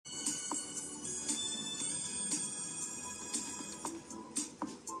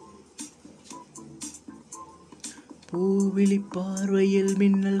பூவிழி பார்வையில்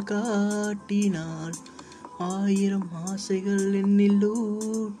மின்னல் காட்டினாள், 1000 ஆசைகள் என்னில்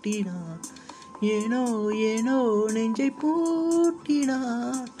ஊட்டினாள். ஏனோ ஏனோ நெஞ்சை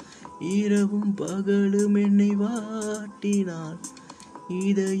பூட்டினாள், இரவும் பகலும் என்னை வாட்டினாள்.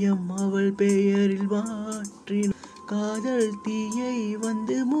 இதயம் அவள் பெயரில் மாற்றினாள், காதல் தீயை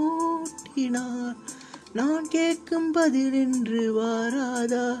வந்து மூட்டினாள். நான் கேட்கும் பதில் என்று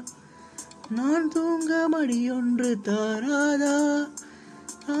வாராதா, நான் தூங்க மடியொன்று தாராதா.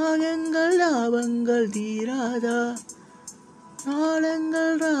 ராகங்கள் லாபங்கள் தீராதா,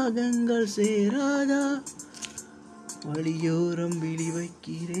 நாளங்கள் ராகங்கள் சேராதா. வழியோரம் விழி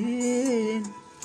வைக்கிறேன்,